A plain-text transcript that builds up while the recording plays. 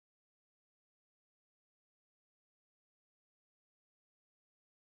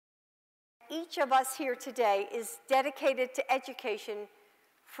each of us here today is dedicated to education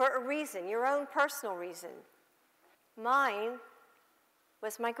for a reason, your own personal reason. Mine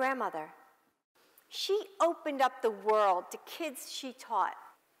was my grandmother. She opened up the world to kids she taught,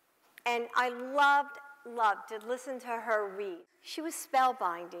 and I loved to listen to her read. She was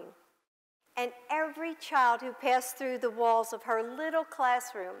spellbinding, and every child who passed through the walls of her little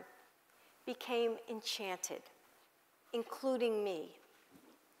classroom became enchanted, including me.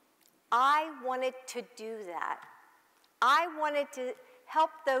 I wanted to do that. I wanted to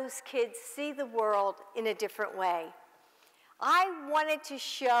help those kids see the world in a different way. I wanted to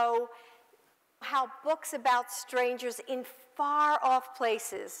show how books about strangers in far-off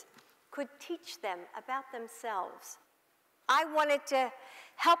places could teach them about themselves. I wanted to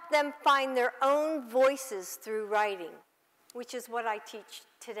help them find their own voices through writing, which is what I teach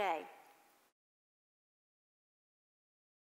today.